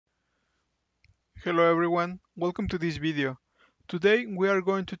Hello everyone, welcome to this video. Today we are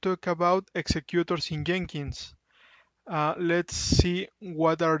going to talk about executors in Jenkins. Let's see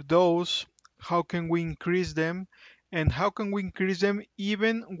what are those, how can we increase them, and how can we increase them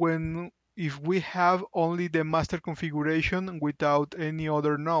even when if we have only the master configuration without any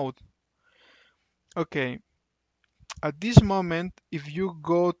other node. Okay, at this moment, if you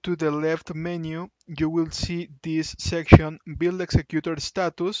go to the left menu, you will see this section, Build Executor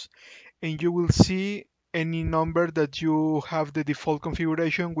Status, and you will see any number that you have the default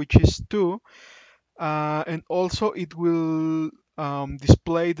configuration, which is 2, and also it will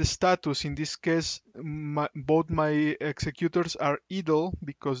display the status. In this case, both my executors are idle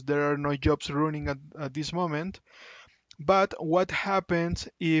because there are no jobs running at this moment. But what happens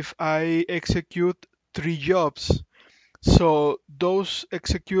if I execute 3 jobs? So those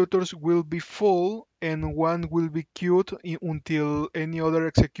executors will be full and one will be queued until any other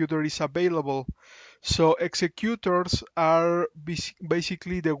executor is available. So executors are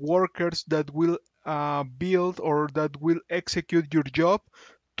basically the workers that will build or that will execute your job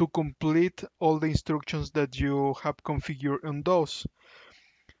to complete all the instructions that you have configured on those.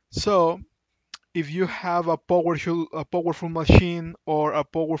 So if you have a powerful machine or a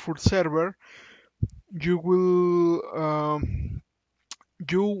powerful server, you will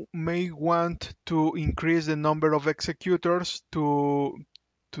you may want to increase the number of executors to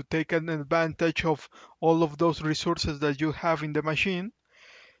take an advantage of all of those resources that you have in the machine.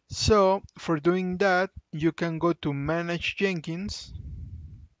 So for doing that, you can go to Manage Jenkins,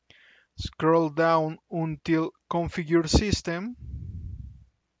 scroll down until Configure System.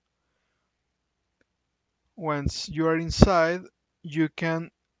 Once you are inside, you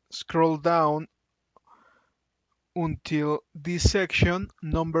can scroll down until this section,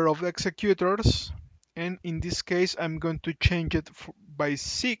 Number of Executors, and in this case I'm going to change it by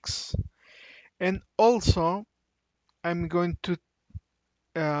 6, and also I'm going to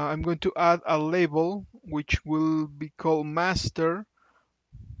add a label which will be called master.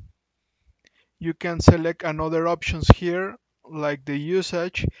 You can select another options here like the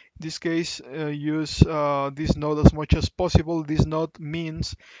usage. In this case, use this node as much as possible. This node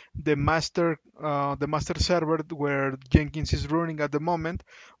means the master server where Jenkins is running at the moment.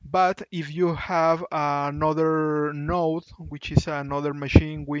 But if you have another node, which is another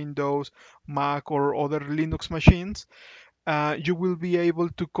machine, Windows, Mac, or other Linux machines, you will be able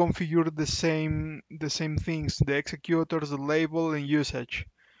to configure the same things: the executors, the label, and usage.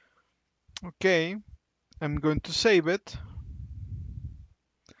 Okay, I'm going to save it,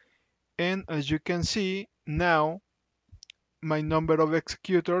 and as you can see now my number of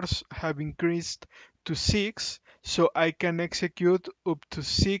executors have increased to 6, so I can execute up to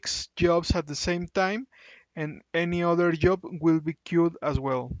 6 jobs at the same time, and any other job will be queued as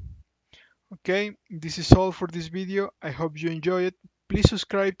well. Okay, this is all for this video. I hope you enjoy it. Please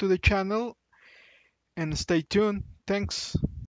subscribe to the channel and stay tuned. Thanks.